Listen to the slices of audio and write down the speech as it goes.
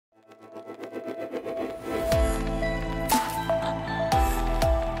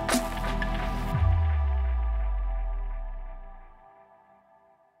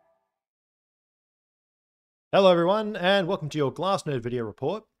Hello everyone, and welcome to your Glassnode video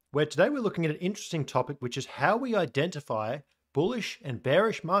report, where today we're looking at an interesting topic, which is how we identify bullish and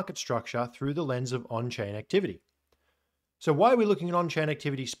bearish market structure through the lens of on-chain activity. So why are we looking at on-chain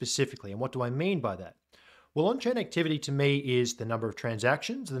activity specifically, and what do I mean by that? Well, on-chain activity to me is the number of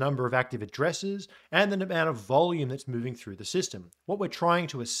transactions, the number of active addresses, and the amount of volume that's moving through the system. What we're trying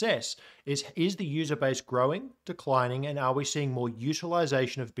to assess is the user base growing, declining, and are we seeing more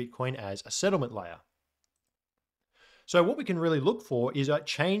utilization of Bitcoin as a settlement layer? So what we can really look for is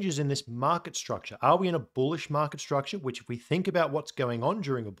changes in this market structure. Are we in a bullish market structure, which if we think about what's going on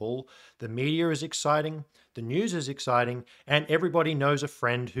during a bull, the media is exciting, the news is exciting, and everybody knows a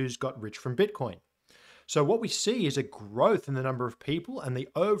friend who's got rich from Bitcoin. So what we see is a growth in the number of people and the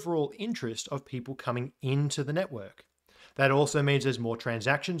overall interest of people coming into the network. That also means there's more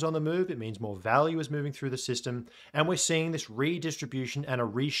transactions on the move. It means more value is moving through the system. And we're seeing this redistribution and a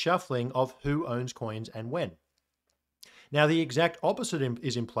reshuffling of who owns coins and when. Now, the exact opposite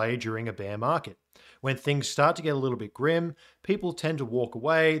is in play during a bear market. When things start to get a little bit grim, people tend to walk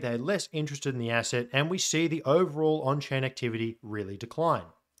away, they're less interested in the asset, and we see the overall on-chain activity really decline.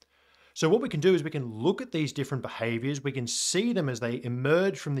 So what we can do is we can look at these different behaviors, we can see them as they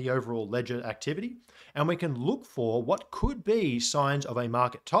emerge from the overall ledger activity, and we can look for what could be signs of a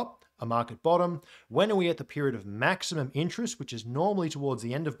market top, a market bottom, when are we at the period of maximum interest, which is normally towards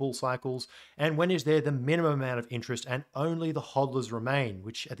the end of bull cycles, and when is there the minimum amount of interest and only the hodlers remain,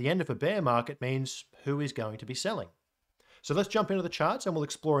 which at the end of a bear market means who is going to be selling. So let's jump into the charts and we'll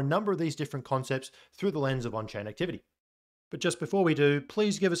explore a number of these different concepts through the lens of on-chain activity. But just before we do,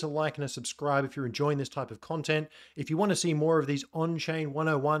 please give us a like and a subscribe if you're enjoying this type of content. If you want to see more of these on-chain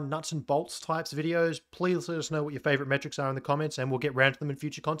 101 nuts and bolts types videos, please let us know what your favorite metrics are in the comments and we'll get round to them in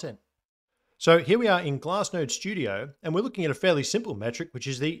future content. So here we are in Glassnode Studio, and we're looking at a fairly simple metric, which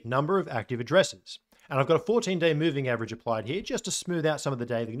is the number of active addresses. And I've got a 14-day moving average applied here just to smooth out some of the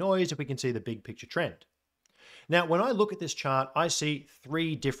daily noise if we can see the big picture trend. Now, when I look at this chart, I see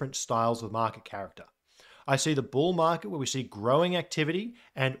three different styles of market character. I see the bull market where we see growing activity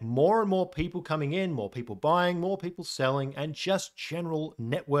and more people coming in, more people buying, more people selling, and just general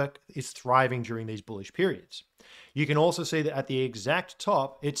network is thriving during these bullish periods. You can also see that at the exact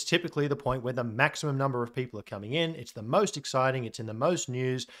top, it's typically the point where the maximum number of people are coming in. It's the most exciting, it's in the most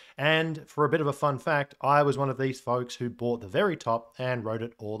news. And for a bit of a fun fact, I was one of these folks who bought the very top and rode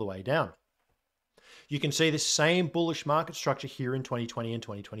it all the way down. You can see this same bullish market structure here in 2020 and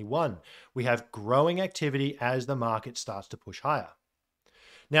 2021. We have growing activity as the market starts to push higher.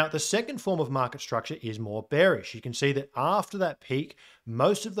 Now, the second form of market structure is more bearish. You can see that after that peak,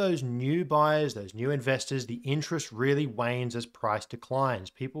 most of those new buyers, those new investors, the interest really wanes as price declines.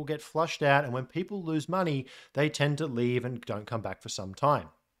 People get flushed out, and when people lose money, they tend to leave and don't come back for some time.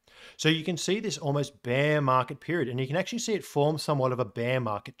 So you can see this almost bear market period, and you can actually see it form somewhat of a bear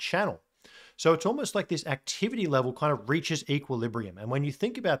market channel. So it's almost like this activity level kind of reaches equilibrium. And when you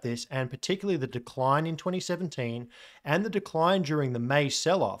think about this, and particularly the decline in 2017 and the decline during the May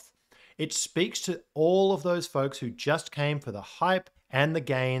sell-off, it speaks to all of those folks who just came for the hype and the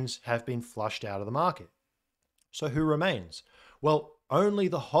gains have been flushed out of the market. So who remains? Well, only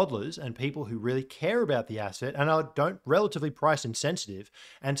the hodlers and people who really care about the asset and are relatively price insensitive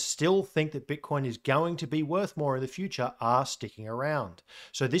and still think that Bitcoin is going to be worth more in the future are sticking around.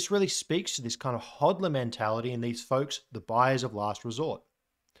 So this really speaks to this kind of hodler mentality in these folks, the buyers of last resort.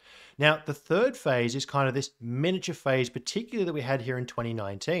 Now, the third phase is kind of this miniature phase, particularly that we had here in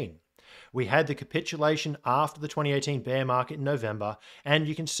 2019. We had the capitulation after the 2018 bear market in November, and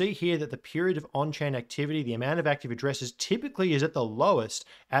you can see here that the period of on-chain activity, the amount of active addresses typically is at the lowest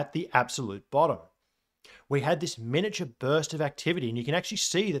at the absolute bottom. We had this miniature burst of activity, and you can actually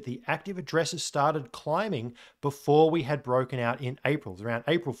see that the active addresses started climbing before we had broken out in April. It was around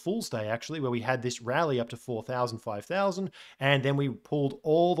April Fool's Day, actually, where we had this rally up to 4,000, 5,000, and then we pulled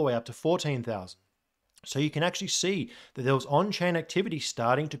all the way up to 14,000. So you can actually see that there was on-chain activity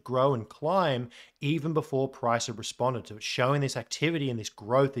starting to grow and climb even before price had responded to it, showing this activity and this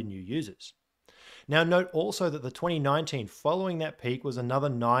growth in new users. Now note also that the 2019 following that peak was another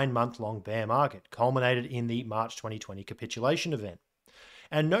 9-month-long bear market, culminated in the March 2020 capitulation event.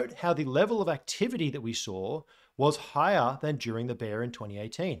 And note how the level of activity that we saw was higher than during the bear in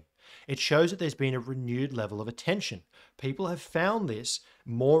 2018. It shows that there's been a renewed level of attention. People have found this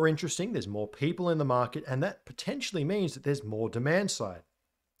more interesting. There's more people in the market, and that potentially means that there's more demand side.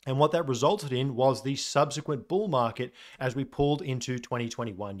 And what that resulted in was the subsequent bull market as we pulled into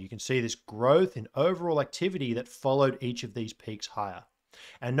 2021. You can see this growth in overall activity that followed each of these peaks higher.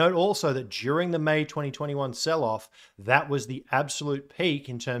 And note also that during the May 2021 sell-off, that was the absolute peak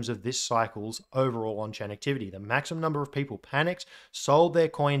in terms of this cycle's overall on-chain activity. The maximum number of people panicked, sold their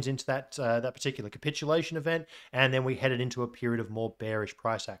coins into that particular capitulation event, and then we headed into a period of more bearish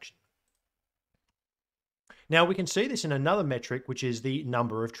price action. Now we can see this in another metric, which is the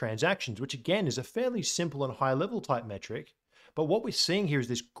number of transactions, which again is a fairly simple and high level type metric. But what we're seeing here is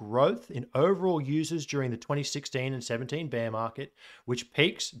this growth in overall users during the 2016 and 17 bear market, which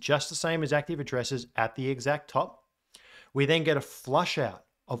peaks just the same as active addresses at the exact top. We then get a flush out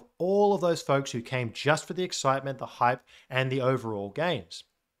of all of those folks who came just for the excitement, the hype, and the overall gains.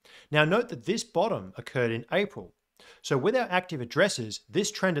 Now note that this bottom occurred in April. So with our active addresses, this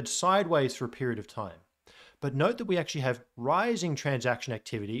trended sideways for a period of time. But note that we actually have rising transaction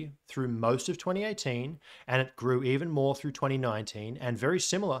activity through most of 2018, and it grew even more through 2019, and very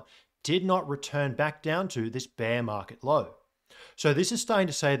similar, did not return back down to this bear market low. So this is starting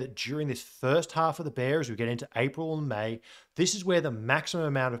to say that during this first half of the bear, as we get into April and May, this is where the maximum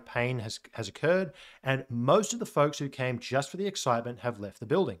amount of pain has occurred, and most of the folks who came just for the excitement have left the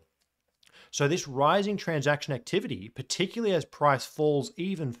building. So this rising transaction activity, particularly as price falls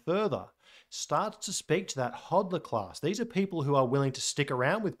even further, starts to speak to that hodler class. These are people who are willing to stick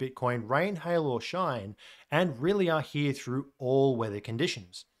around with Bitcoin, rain, hail, or shine, and really are here through all weather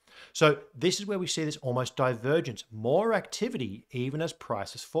conditions. So this is where we see this almost divergence, more activity even as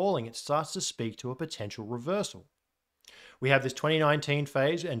price is falling. It starts to speak to a potential reversal. We have this 2019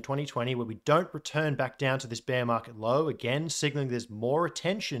 phase and 2020 where we don't return back down to this bear market low, again signaling there's more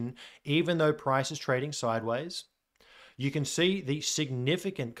attention even though price is trading sideways. You can see the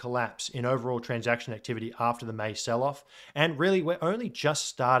significant collapse in overall transaction activity after the May sell-off, and really we're only just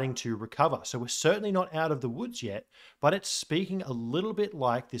starting to recover. So we're certainly not out of the woods yet, but it's speaking a little bit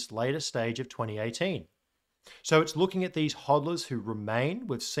like this later stage of 2018. So it's looking at these hodlers who remain.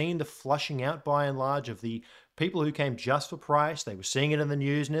 We've seen the flushing out by and large of the people who came just for price. They were seeing it in the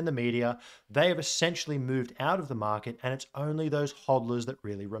news and in the media. They have essentially moved out of the market, and it's only those hodlers that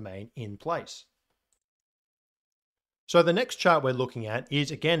really remain in place. So the next chart we're looking at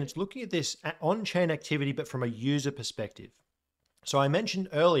is, again, it's looking at this on-chain activity, but from a user perspective. So I mentioned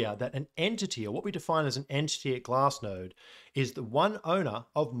earlier that an entity, or what we define as an entity at Glassnode, is the one owner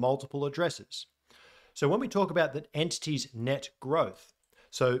of multiple addresses. So when we talk about that entity's net growth,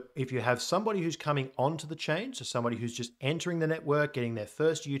 so if you have somebody who's coming onto the chain, so somebody who's just entering the network, getting their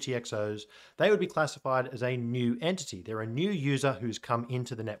first UTXOs, they would be classified as a new entity. They're a new user who's come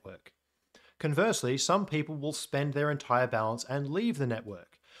into the network. Conversely, some people will spend their entire balance and leave the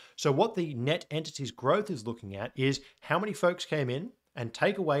network. So what the net entity's growth is looking at is how many folks came in and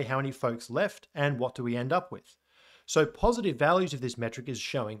take away how many folks left, and what do we end up with? So positive values of this metric is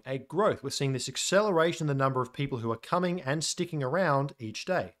showing a growth. We're seeing this acceleration in the number of people who are coming and sticking around each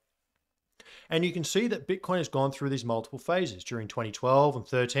day. And you can see that Bitcoin has gone through these multiple phases. During 2012 and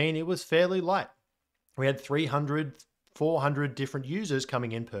 13, it was fairly light. We had 300, 400 different users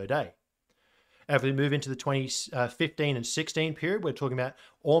coming in per day. As we move into the 2015 and 16 period, we're talking about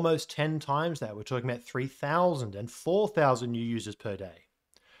almost 10 times that. We're talking about 3,000 and 4,000 new users per day.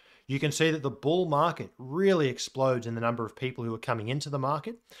 You can see that the bull market really explodes in the number of people who are coming into the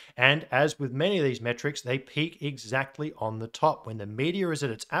market. And as with many of these metrics, they peak exactly on the top. When the media is at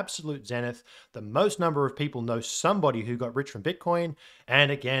its absolute zenith, the most number of people know somebody who got rich from Bitcoin. And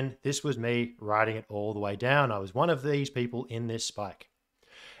again, this was me riding it all the way down. I was one of these people in this spike.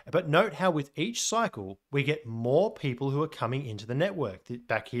 But note how with each cycle, we get more people who are coming into the network.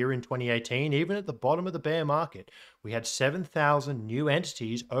 Back here in 2018, even at the bottom of the bear market, we had 7,000 new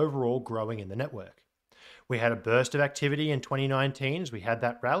entities overall growing in the network. We had a burst of activity in 2019 as we had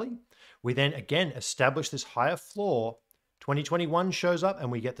that rally. We then again established this higher floor. 2021 shows up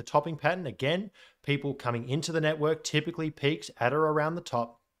and we get the topping pattern. Again, people coming into the network typically peaks at or around the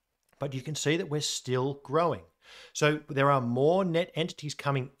top, but you can see that we're still growing. So there are more net entities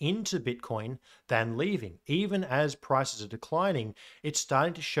coming into Bitcoin than leaving. Even as prices are declining, it's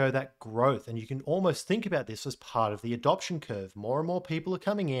starting to show that growth. And you can almost think about this as part of the adoption curve. More and more people are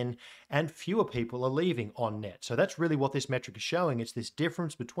coming in and fewer people are leaving on net. So that's really what this metric is showing. It's this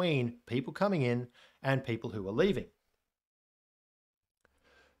difference between people coming in and people who are leaving.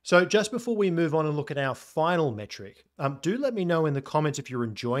 So just before we move on and look at our final metric, do let me know in the comments if you're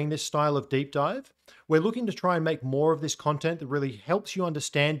enjoying this style of deep dive. We're looking to try and make more of this content that really helps you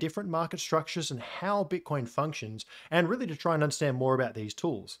understand different market structures and how Bitcoin functions, and really to try and understand more about these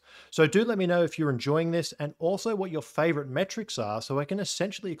tools. So do let me know if you're enjoying this, and also what your favorite metrics are, so I can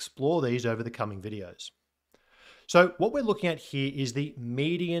essentially explore these over the coming videos. So what we're looking at here is the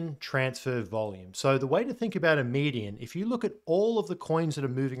median transfer volume. So the way to think about a median, if you look at all of the coins that are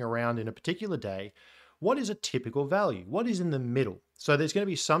moving around in a particular day, what is a typical value? What is in the middle? So there's going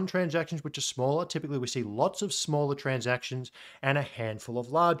to be some transactions which are smaller. Typically, we see lots of smaller transactions and a handful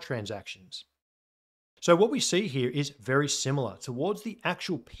of large transactions. So what we see here is very similar. Towards the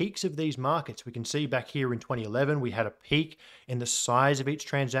actual peaks of these markets, we can see back here in 2011, we had a peak in the size of each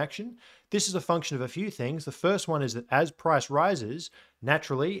transaction. This is a function of a few things. The first one is that as price rises,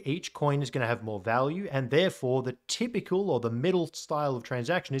 naturally, each coin is going to have more value, and therefore the typical or the middle style of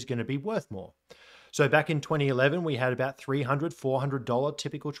transaction is going to be worth more. So back in 2011, we had about $300, $400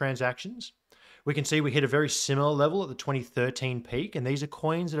 typical transactions. We can see we hit a very similar level at the 2013 peak, and these are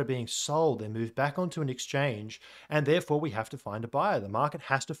coins that are being sold. They move back onto an exchange, and therefore we have to find a buyer. The market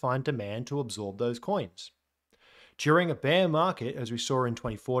has to find demand to absorb those coins. During a bear market, as we saw in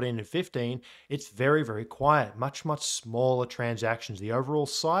 2014 and 15, it's very, very quiet, much, much smaller transactions. The overall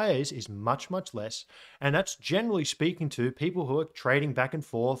size is much, much less. And that's generally speaking to people who are trading back and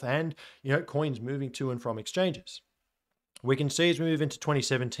forth and, coins moving to and from exchanges. We can see as we move into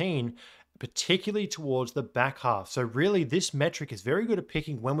 2017, particularly towards the back half. So really this metric is very good at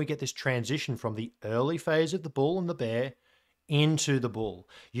picking when we get this transition from the early phase of the bull and the bear into the bull.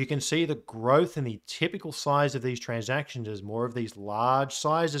 You can see the growth in the typical size of these transactions as more of these large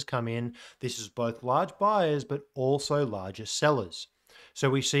sizes come in. This is both large buyers, but also larger sellers. So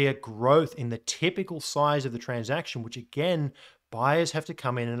we see a growth in the typical size of the transaction, which again, buyers have to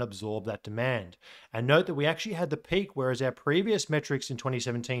come in and absorb that demand. And note that we actually had the peak, whereas our previous metrics in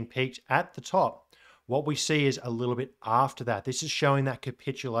 2017 peaked at the top. What we see is a little bit after that. This is showing that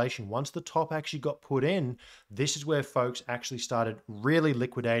capitulation. Once the top actually got put in, this is where folks actually started really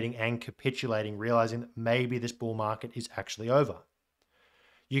liquidating and capitulating, realizing that maybe this bull market is actually over.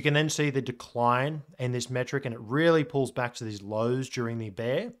 You can then see the decline in this metric, and it really pulls back to these lows during the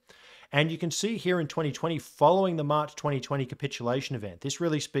bear. And you can see here in 2020, following the March 2020 capitulation event, this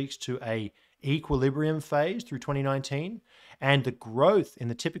really speaks to a equilibrium phase through 2019, and the growth in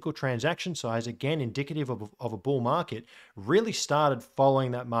the typical transaction size, again indicative of a bull market, really started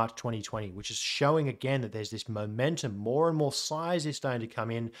following that March 2020, which is showing again that there's this momentum, more and more size is starting to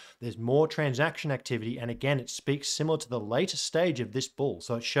come in, there's more transaction activity, and again it speaks similar to the later stage of this bull.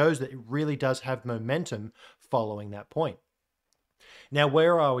 So it shows that it really does have momentum following that point. Now,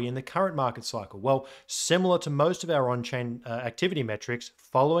 where are we in the current market cycle? Well, similar to most of our on-chain activity metrics,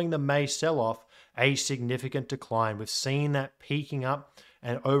 following the May sell-off, a significant decline. We've seen that peaking up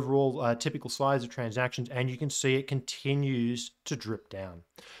and overall typical size of transactions, and you can see it continues to drip down.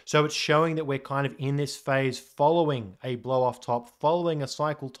 So it's showing that we're kind of in this phase following a blow-off top, following a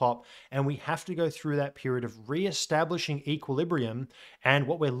cycle top, and we have to go through that period of re-establishing equilibrium. And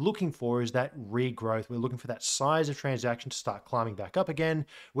what we're looking for is that regrowth. We're looking for that size of transaction to start climbing back up again,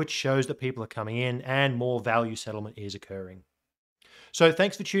 which shows that people are coming in and more value settlement is occurring. So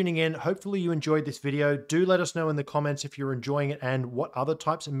thanks for tuning in. Hopefully you enjoyed this video. Do let us know in the comments if you're enjoying it and what other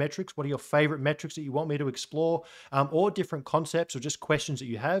types of metrics, what are your favorite metrics that you want me to explore, or different concepts or just questions that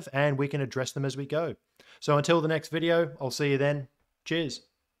you have, and we can address them as we go. So until the next video, I'll see you then. Cheers.